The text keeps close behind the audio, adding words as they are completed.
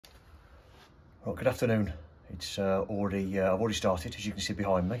Right, good afternoon. It's I've already started, as you can see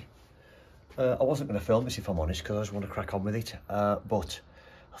behind me. I wasn't going to film this if I'm honest, because I just want to crack on with it. But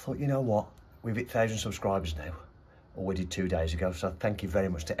I thought, you know what, we've hit 1,000 subscribers now, or we did 2 days ago. So thank you very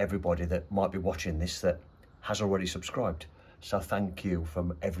much to everybody that might be watching this that has already subscribed. So thank you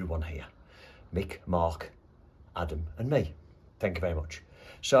from everyone here, Mick, Mark, Adam, and me. Thank you very much.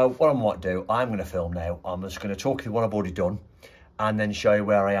 So what I might do, I'm going to film now. I'm just going to talk through what I've already done, and then show you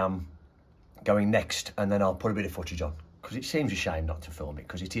where I am going next, and then I'll put a bit of footage on, because it seems a shame not to film it,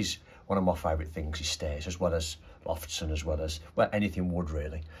 because it is one of my favourite things, is stairs, as well as lofts and as well as, well, anything wood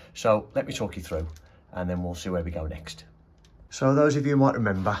really. So let me talk you through, and then we'll see where we go next. So those of you might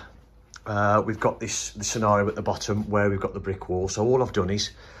remember, we've got the scenario at the bottom where we've got the brick wall. So all I've done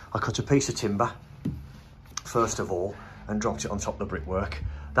is I cut a piece of timber first of all and dropped it on top of the brickwork.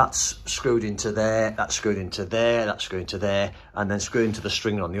 That's screwed into there, that's screwed into there, that's screwed into there, and then screwed into the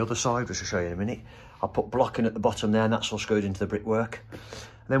string on the other side, which I'll show you in a minute. I put blocking at the bottom there, and that's all screwed into the brickwork. And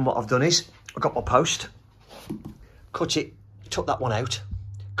then what I've done is, I've got my post, cut it, took that one out,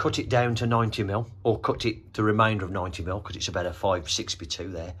 cut it down to 90mm, or cut it the remainder of 90mm, because it's about a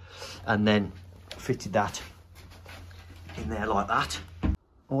 5/6x2 there, and then fitted that in there like that.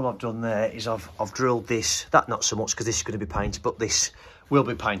 All I've done there is I've drilled this, that not so much because this is going to be painted, but this will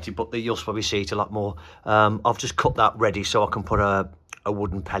be painted, but you'll probably see it a lot more. I've just cut that ready so I can put a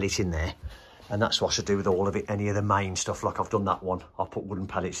wooden pellet in there, and that's what I should do with all of it. Any of the main stuff, like I've done that one, I'll put wooden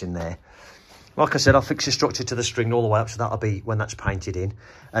pellets in there. Like I said, I'll fix the structure to the string all the way up, so that'll be when that's painted in.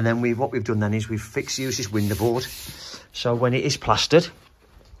 And then what we've done then is we've used this window board, so when it is plastered,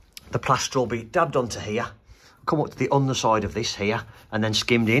 the plaster will be dabbed onto here, come up to the underside of this here, and then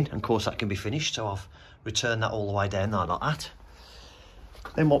skimmed in, and of course that can be finished. So I've returned that all the way down there like that.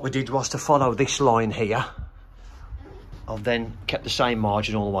 Then what we did was to follow this line here. I've then kept the same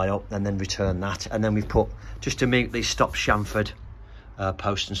margin all the way up, and then returned that. And then we've put, just to make these stop chamfered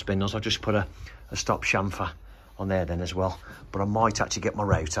posts and spindles, I've just put a stop chamfer on there then as well. But I might actually get my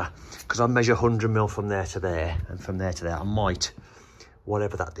router, because I measure 100mm from there to there, and from there to there. I might,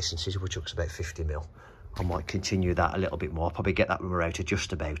 whatever that distance is, which looks about 50mm, I might continue that a little bit more. I'll probably get that with my router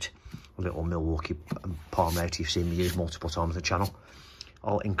just about. A little Milwaukee palm router you've seen me use multiple times on the channel.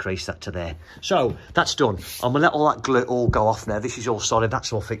 I'll increase that to there. So that's done. I'm gonna let all that glue all go off now. This is all solid,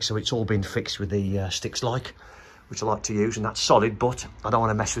 that's all fixed, so it's all been fixed with the sticks like, which I like to use, and that's solid, but I don't want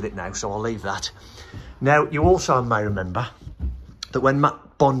to mess with it now, so I'll leave that. Now, you also may remember that when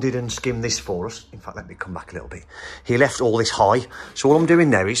Matt bonded and skimmed this for us, in fact, let me come back a little bit, he left all this high. So all I'm doing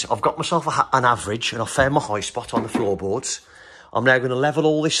now is I've got myself an average, and I've found my high spot on the floorboards. I'm now going to level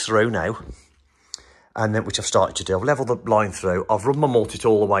all this through now, and then, which I've started to do. I've levelled the line through, I've run my multi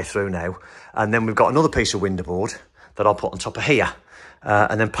all the way through now, and then we've got another piece of window board that I'll put on top of here,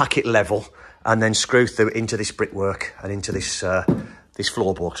 and then pack it level, and then screw through into this brickwork and into this this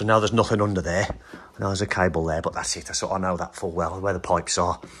floorboard. So now there's nothing under there. I know there's a cable there, but that's it. I know that full well, where the pipes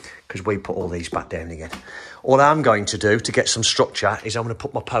are, because we put all these back down again. All I'm going to do to get some structure is I'm going to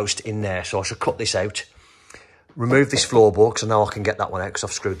put my post in there. So I should cut this out, remove this floorboard, because I know I can get that one out because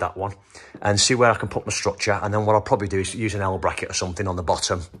I've screwed that one, and see where I can put my structure. And then what I'll probably do is use an L bracket or something on the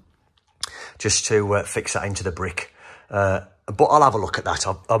bottom just to fix that into the brick. But I'll have a look at that.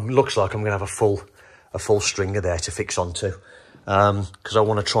 Looks like I'm going to have a full stringer there to fix onto, because I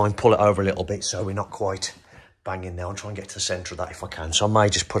want to try and pull it over a little bit so we're not quite banging there. I'll try and get to the centre of that if I can. So I may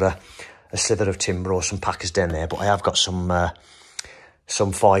just put a slither of timber or some packers down there, but I have got some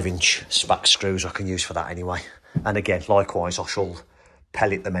 5-inch spack screws I can use for that anyway. And again, likewise, I shall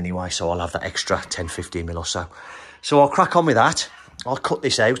pellet them anyway, so I'll have that extra 10-15mm or so. So I'll crack on with that. I'll cut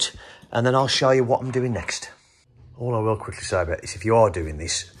this out, and then I'll show you what I'm doing next. All I will quickly say about this, if you are doing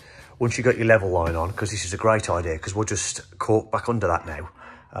this, once you've got your level line on, because this is a great idea, because we'll just cork back under that now,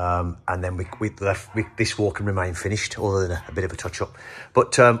 and then this wall can remain finished, other than a bit of a touch-up.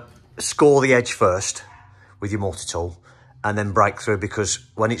 But score the edge first with your multi-tool, and then break through, because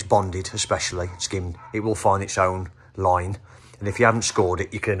when it's bonded, especially skimmed, it will find its own line. And if you haven't scored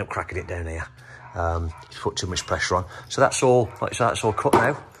it, you can end up cracking it down here. If you put too much pressure on. So that's all, like I say, that's all cut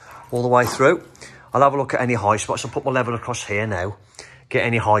now, all the way through. I'll have a look at any high spots. I'll put my level across here now, get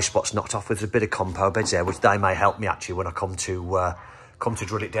any high spots knocked off with a bit of compo beds there, which they may help me actually when I come to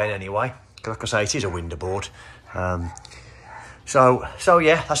drill it down anyway. Because like I say, it is a window board. So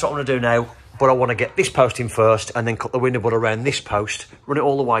yeah, that's what I'm going to do now. But I want to get this post in first, and then cut the window board around this post, run it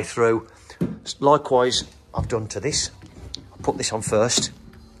all the way through. Likewise, I've done to this. I'll put this on first,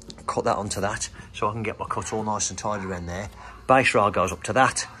 cut that onto that, so I can get my cut all nice and tidy around there. Base rail goes up to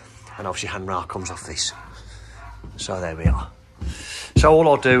that, and obviously handrail comes off this. So there we are. So all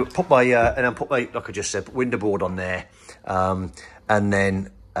I'll do, put my, and then put my, like I just said, window board on there. And then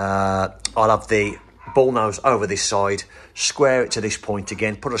I'll have the bull nose over this side, square it to this point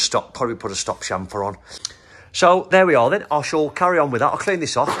again, probably put a stop chamfer on. So there we are then. I shall carry on with that. I'll clean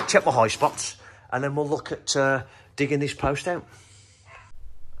this off, check my high spots, and then we'll look at digging this post out.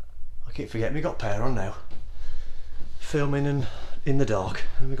 I keep forgetting we got power on now. Filming and in the dark,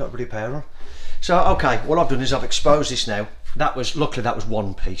 and we got a bloody power on. So okay, what I've done is I've exposed this now. Luckily that was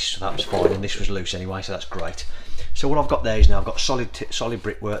one piece, so that was fine, and this was loose anyway, so that's great. So what I've got there is now I've got solid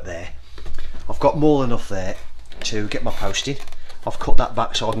brickwork there. I've got more than enough there to get my post in. I've cut that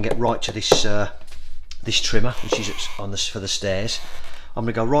back so I can get right to this this trimmer, which is on this for the stairs. I'm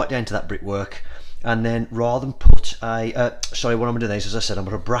going to go right down to that brickwork, and then rather than put a sorry, what I'm going to do is, as I said, I'm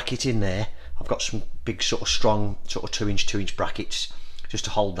going to bracket in there. I've got some big sort of strong sort of 2-inch brackets just to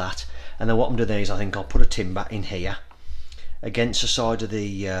hold that, and then what I'm going to do is I think I'll put a timber in here against the side of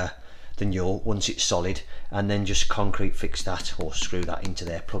the Newel once it's solid, and then just concrete fix that, or screw that into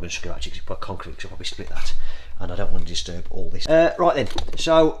there, plug and screw actually, put concrete because I'll probably split that, and I don't want to disturb all this. Right then,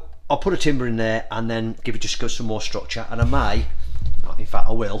 so I'll put a timber in there and then give it just some more structure, and I may, in fact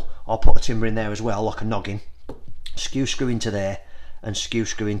I will, I'll put a timber in there as well, like a noggin, skew screw into there and skew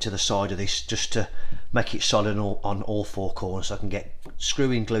screw into the side of this just to make it solid on all four corners, so I can get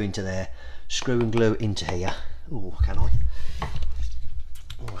screw and glue into there, screw and glue into here. Oh, can I?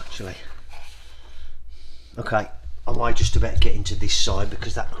 Oh, actually, okay, I might just about get into this side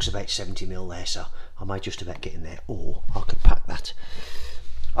because that looks about 70mm there, so I might just about get in there, or I could pack that.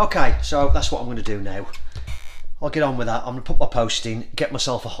 Okay, so that's what I'm going to do now. I'll get on with that. I'm going to put my post in, get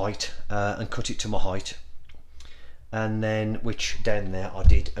myself a height, and cut it to my height, and then which down there I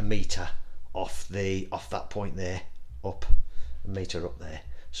did a metre off that point there, up a metre up there.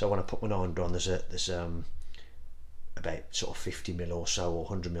 So when I put my 900 on, there's about sort of 50mm or so, or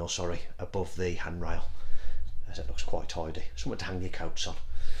 100mm, sorry, above the handrail, as it looks quite tidy, something to hang your coats on.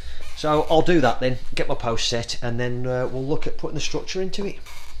 So I'll do that then, get my post set, and then we'll look at putting the structure into it.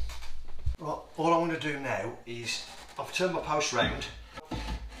 Right, all I'm going to do now is I've turned my post round.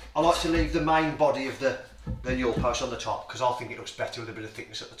 I like to leave the main body of the Newel post on the top because I think it looks better with a bit of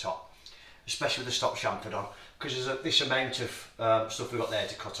thickness at the top, especially with the stop chamfered on, because there's this amount of stuff we've got there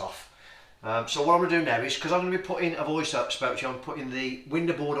to cut off. So what I'm going to do now is, because I'm going to be putting, I've always spoke to you, I'm putting the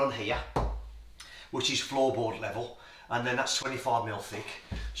window board on here, which is floorboard level, and then that's 25mm thick.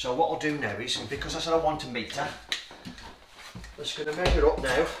 So what I'll do now is, because I said I want a metre, I'm just going to measure up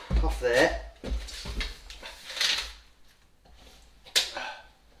now, off there,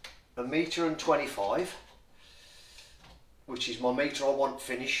 1.25 meters, which is my metre I want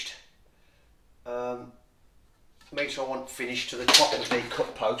finished. Metre I want finished to the top of the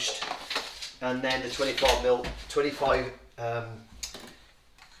cut post, and then the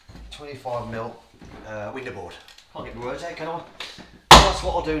 25mm window board. Can't get my words out, can I? That's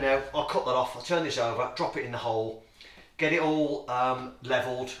what I'll do now. I'll cut that off, I'll turn this over, drop it in the hole, get it all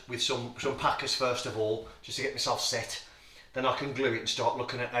levelled with some packers first of all, just to get myself set. Then I can glue it and start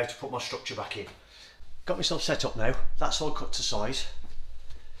looking at how to put my structure back in. Got myself set up now, that's all cut to size.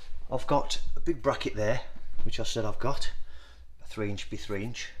 I've got a big bracket there, which I said I've got, a 3-inch by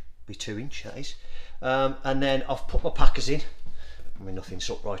 3-inch, by 2-inch that is. And then I've put my packers in. I mean, nothing's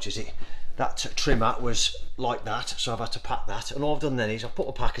upright, is it? That trimmer was like that, so I've had to pack that. And all I've done then is I've put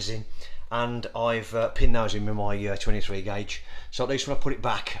my packers in, and I've pinned those in with my 23 gauge. So at least when I put it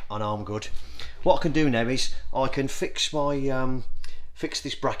back, I know I'm good. What I can do now is I can fix my fix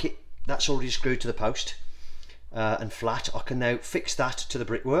this bracket. That's already screwed to the post and flat. I can now fix that to the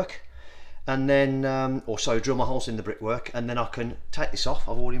brickwork, and then or sorry, drill my holes in the brickwork, and then I can take this off.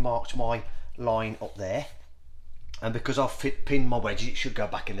 I've already marked my line up there, and because I've pinned my wedges, it should go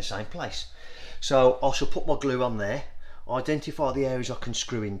back in the same place. So I shall put my glue on there, identify the areas I can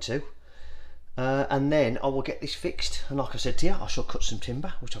screw into, and then I will get this fixed. And like I said to you, I shall cut some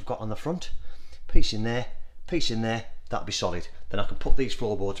timber, which I've got on the front, piece in there, that'll be solid. Then I can put these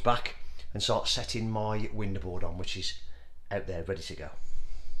floorboards back and start setting my window board on, which is out there ready to go.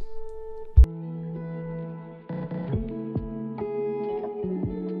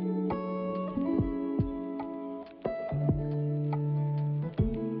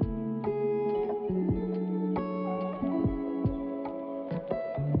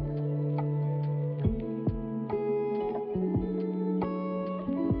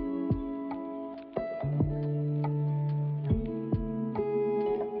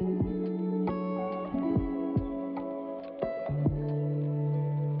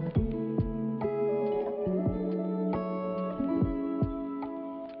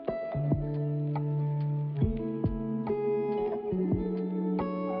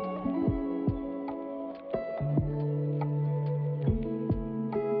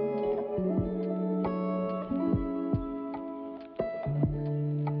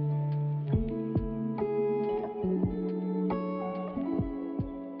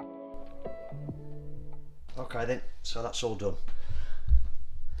 Okay then, so that's all done.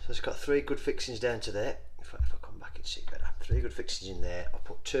 So it's got 3 good fixings down to there. If I come back and see better, 3 good fixings in there. I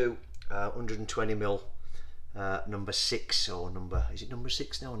put 2 120mm number 6 or number, is it number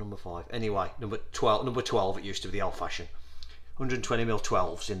 6 now or number 5? Anyway, number 12 it used to be, the old fashioned. 120mm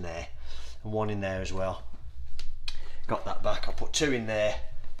 12s in there, and 1 in there as well. Got that back. I put 2 in there,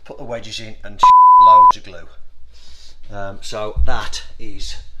 put the wedges in, and loads of glue. So that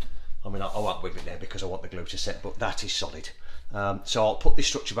is, I mean, I won't whip it there because I want the glue to set, but that is solid. So I'll put this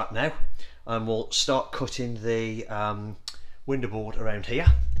structure back now, and we'll start cutting the window board around here,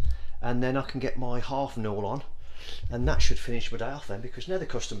 and then I can get my half Newel on, and that should finish my day off then, because now the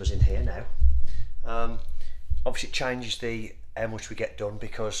customer's in here now. Obviously it changes how much we get done,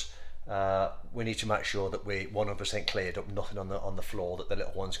 because we need to make sure that we 100% cleared up, nothing on the floor that the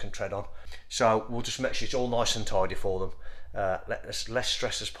little ones can tread on. So we'll just make sure it's all nice and tidy for them, less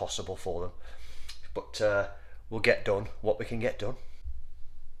stress as possible for them, but we'll get done what we can get done.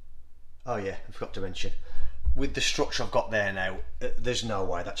 Oh yeah, I forgot to mention, with the structure I've got there now, there's no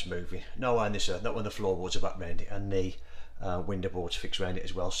way that's moving, no way on this earth, not when the floorboards are back round it and the window boards fixed around it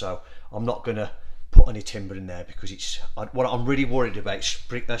as well. So I'm not going to put any timber in there, because what I'm really worried about is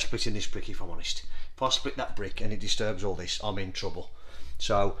splitting this brick, if I'm honest. If I split that brick and it disturbs all this, I'm in trouble.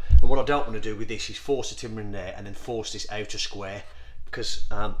 So, and what I don't want to do with this is force the timber in there and then force this outer square, because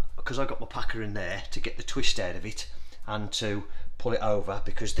I got my packer in there to get the twist out of it and to pull it over,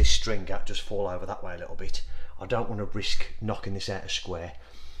 because this string gap just fall over that way a little bit. I don't want to risk knocking this outer square.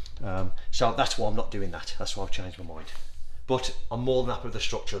 So that's why I'm not doing that. That's why I've changed my mind. But I'm more than happy with the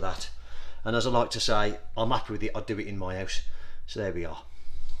structure of that. And as I like to say, I'm happy with it, I'd do it in my house. So there we are.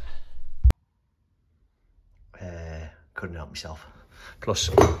 Couldn't help myself. Plus,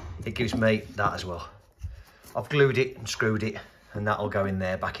 it gives me that as well. I've glued it and screwed it, and that'll go in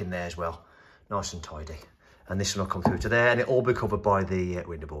there, back in there as well. Nice and tidy. And this one will come through to there, and it'll all be covered by the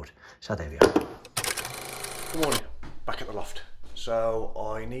window board. So there we are. Good morning, back at the loft. So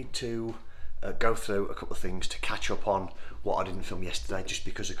I need to go through a couple of things to catch up on what I didn't film yesterday, just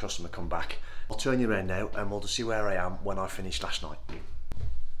because the customer come back. I'll turn you around now and we'll just see where I am when I finished last night.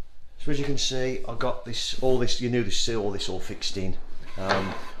 So as you can see, I got all this, you knew this, all this all fixed in.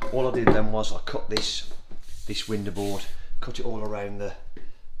 All I did then was I cut this window board, cut it all around there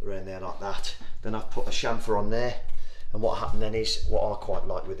like that. Then I've put a chamfer on there, and what happened then is, what I quite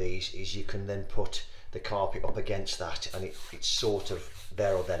like with these is you can then put the carpet up against that, and it's sort of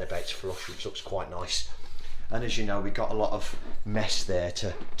there or thereabouts flush, which looks quite nice. And as you know, we got a lot of mess there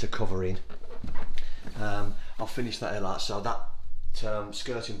to cover in. I'll finish that out, so that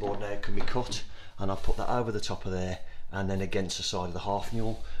skirting board now can be cut, and I'll put that over the top of there, and then against the side of the half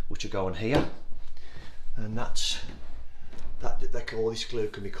Newel, which will go on here. And all this glue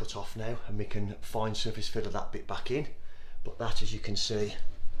can be cut off now, and we can fine surface fill that bit back in. But that, as you can see,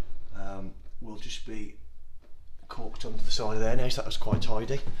 will just be corked onto the side of there now, so that was quite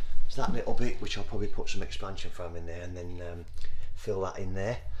tidy. So that little bit, which I'll probably put some expansion foam in there, and then fill that in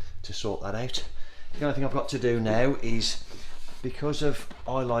there to sort that out. The only thing I've got to do now is, because of,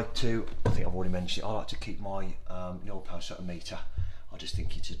 I think I've already mentioned it, I like to keep my Newel post at 1 metre. I just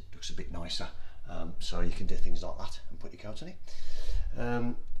think it looks a bit nicer. So you can do things like that and put your coat on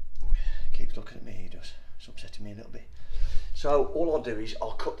it. Keeps looking at me, he does. It's upsetting me a little bit. So all I'll do is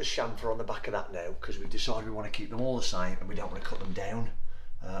I'll cut the chamfer on the back of that now, because we've decided we want to keep them all the same and we don't want to cut them down.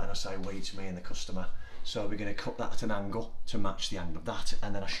 And I say we to me and the customer. So we're going to cut that at an angle to match the angle of that,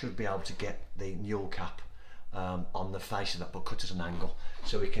 and then I should be able to get the Newel cap on the face of that, but cut at an angle,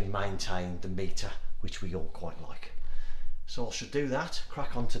 so we can maintain the metre, which we all quite like. So I should do that,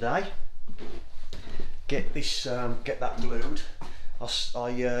 crack on today, get that glued. I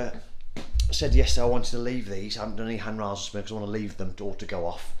said yesterday I wanted to leave these. I haven't done any handrails because I want to leave them all to go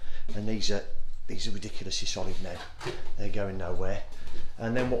off, and these are ridiculously solid now. They're going nowhere.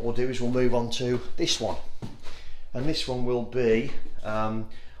 And then what we'll do is we'll move on to this one, and this one will be,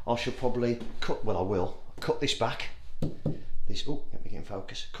 I should probably cut, well I will cut this back, this, oh let me get in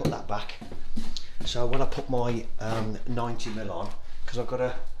focus, cut that back. So when I put my 90mm on, because I've got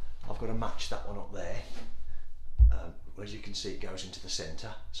to match that one up there, as you can see it goes into the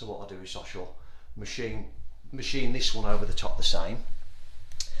centre. So what I'll do is I shall machine this one over the top the same,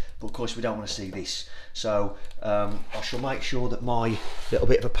 but of course we don't want to see this. So I shall make sure that my little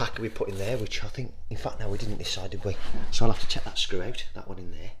bit of a packer we put in there, which I think, in fact no we didn't this side, did we? So I'll have to check that screw out, that one in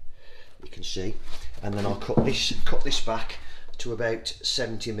there, you can see. And then I'll cut this back to about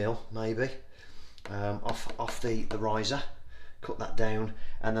 70mm maybe, off the riser, cut that down,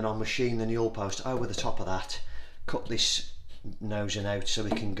 and then I'll machine the Newel post over the top of that, cut this nosing out so we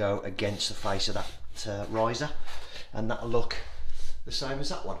can go against the face of riser, and that'll look the same as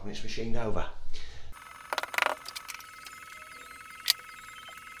that one when it's machined over.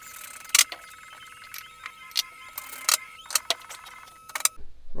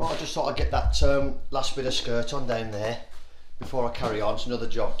 Right, I just thought I'd get that last bit of skirt on down there before I carry on. It's another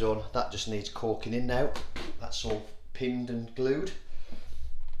job done. That just needs corking in now. That's all pinned and glued.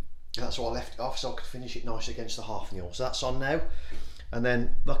 That's why I left it off, so I could finish it nice against the half Newel. So that's on now. And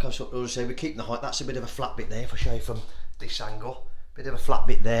then, like I was going to say, we're keeping the height. That's a bit of a flat bit there, if I show you from this angle. Bit of a flat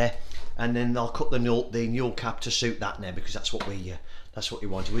bit there. And then I'll cut the Newel cap to suit that now, because that's what we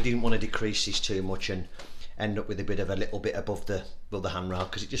wanted. We didn't want to decrease this too much and end up with a little bit above the handrail,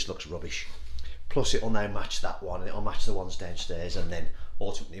 because it just looks rubbish. Plus it'll now match that one, and it'll match the ones downstairs, and then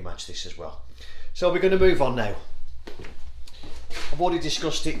ultimately match this as well. So we're going to move on now. I've already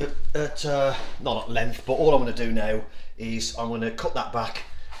discussed it at not at length, but all I'm going to do now is I'm going to cut that back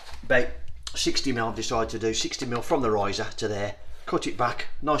about 60mm. I've decided to do 60mm from the riser to there, cut it back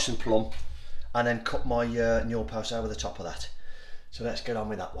nice and plumb, and then cut my Newel post over the top of that. So let's get on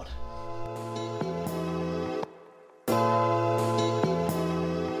with that one.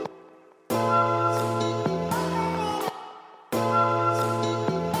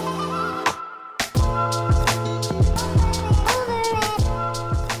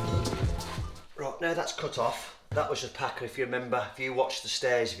 Now that's cut off. That was the packer, if you remember, if you watched the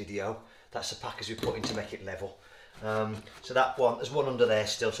stairs video, that's the packers we put in to make it level. So that one, there's one under there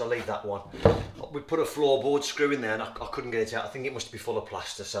still, so I'll leave that one. We put a floorboard screw in there and I couldn't get it out. I think it must be full of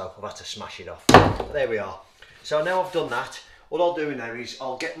plaster, so I've had to smash it off. But there we are. So now I've done that, all I'll do now is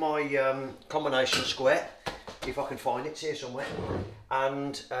I'll get my combination square, if I can find it, it's here somewhere,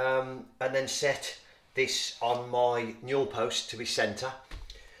 and then set this on my Newel post to be centre.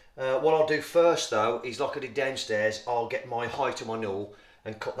 What I'll do first though is, like I did downstairs, I'll get my height of my Newel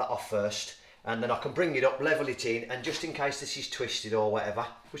and cut that off first, and then I can bring it up, level it in, and just in case this is twisted or whatever,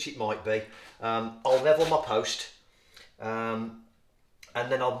 which it might be, I'll level my post, and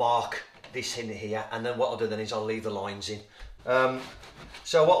then I'll mark this in here, and then what I'll do then is I'll leave the lines in.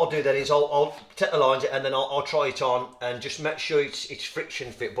 So what I'll do then is I'll take the lines and then I'll try it on and just make sure it's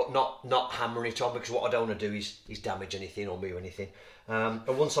friction fit, but not hammering it on, because what I don't want to do is damage anything or move anything. And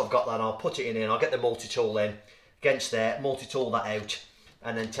once I've got that, I'll put it in here and I'll get the multi-tool then against there, multi-tool that out,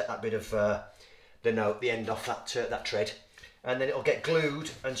 and then take that bit of the end off that tread, and then it'll get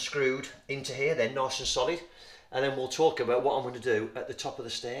glued and screwed into here then nice and solid, and then we'll talk about what I'm going to do at the top of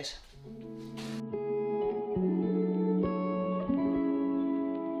the stairs.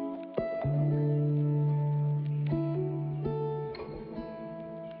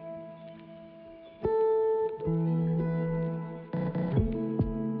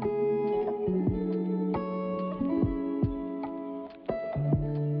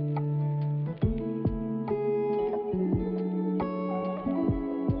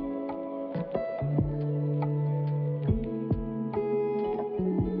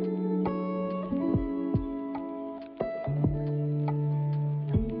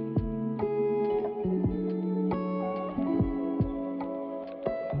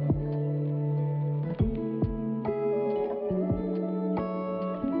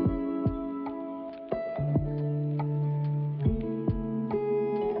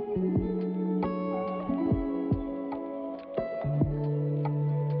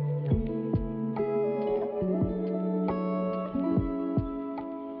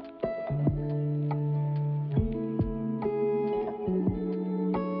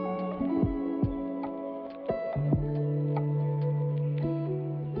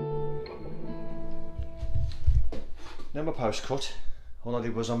 Now my post cut, all I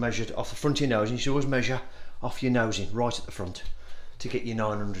did was I measured off the front of your nose, and you should always measure off your nosing right at the front to get your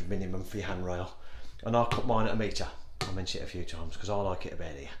 900 minimum for your handrail. And I'll cut mine at 1 metre. I mentioned it a few times because I like it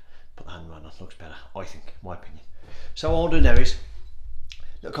about here. Put the handrail on, looks better, I think, my opinion. So all I'll do now is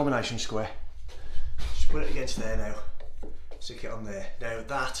little combination square. Just put it against there now. Stick it on there. Now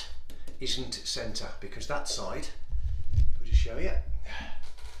that isn't centre because that side, I'll just show you,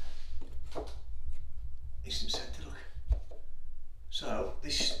 isn't centre. So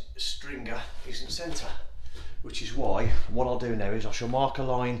this stringer isn't centre, which is why what I'll do now is I shall mark a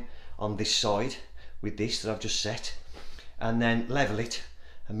line on this side with this that I've just set, and then level it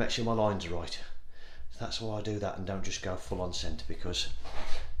and make sure my lines are right. So that's why I do that and don't just go full on centre, because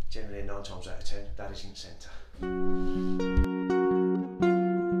generally 9 times out of 10 that isn't centre.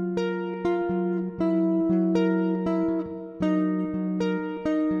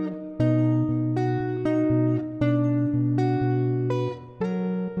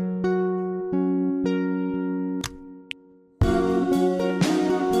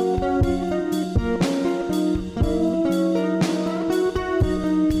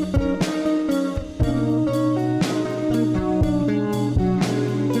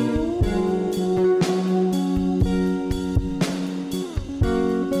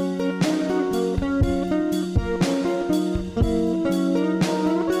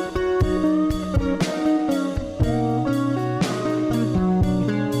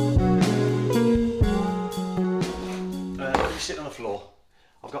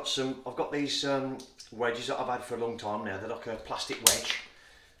 I've got these wedges that I've had for a long time now. They're like a plastic wedge.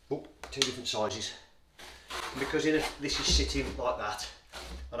 Oh, two different sizes. And because this is sitting like that,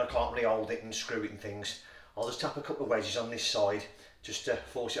 and I can't really hold it and screw it and things, I'll just tap a couple of wedges on this side just to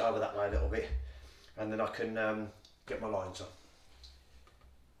force it over that way a little bit, and then I can get my lines on.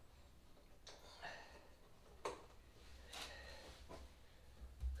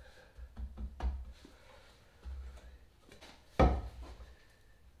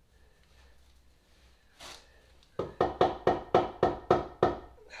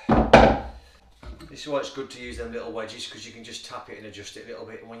 This is why it's good to use them little wedges, because you can just tap it and adjust it a little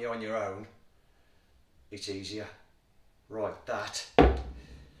bit, and when you're on your own it's easier. Right, that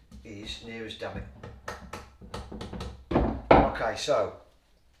is near as damn it. Okay, so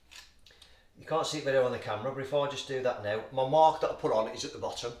you can't see it very well on the camera, but if I just do that now, my mark that I put on is at the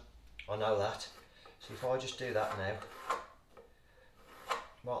bottom, I know that. So if I just do that now,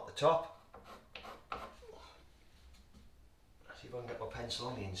 mark the top, see if I can get my pencil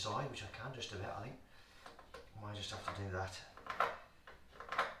on the inside, which I can just about, I think. I might just have to do that.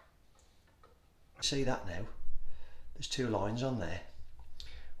 See that now? There's two lines on there.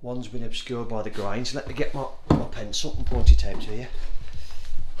 One's been obscured by the grain, so let me get my pencil and point it out to you.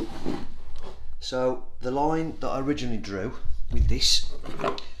 So the line that I originally drew with this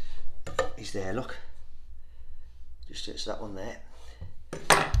is there, look. Just it's that one there.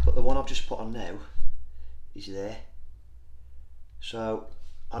 But the one I've just put on now is there. So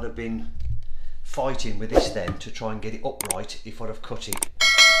I'd have been fighting with this then to try and get it upright if I'd have cut it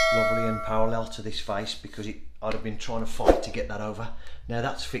lovely and parallel to this face, because I'd have been trying to fight to get that over. Now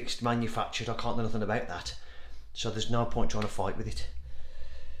that's fixed, manufactured, I can't do nothing about that, so there's no point trying to fight with it.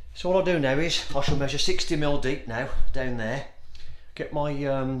 So what I'll do now is I shall measure 60mm deep now down there, get my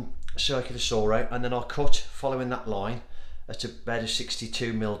circular saw out, and then I'll cut following that line at about a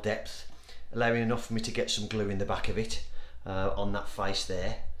 62mm depth, allowing enough for me to get some glue in the back of it on that face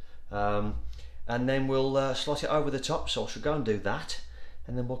there, and then we'll slot it over the top. So I shall go and do that,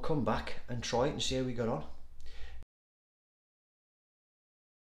 and then we'll come back and try it and see how we got on.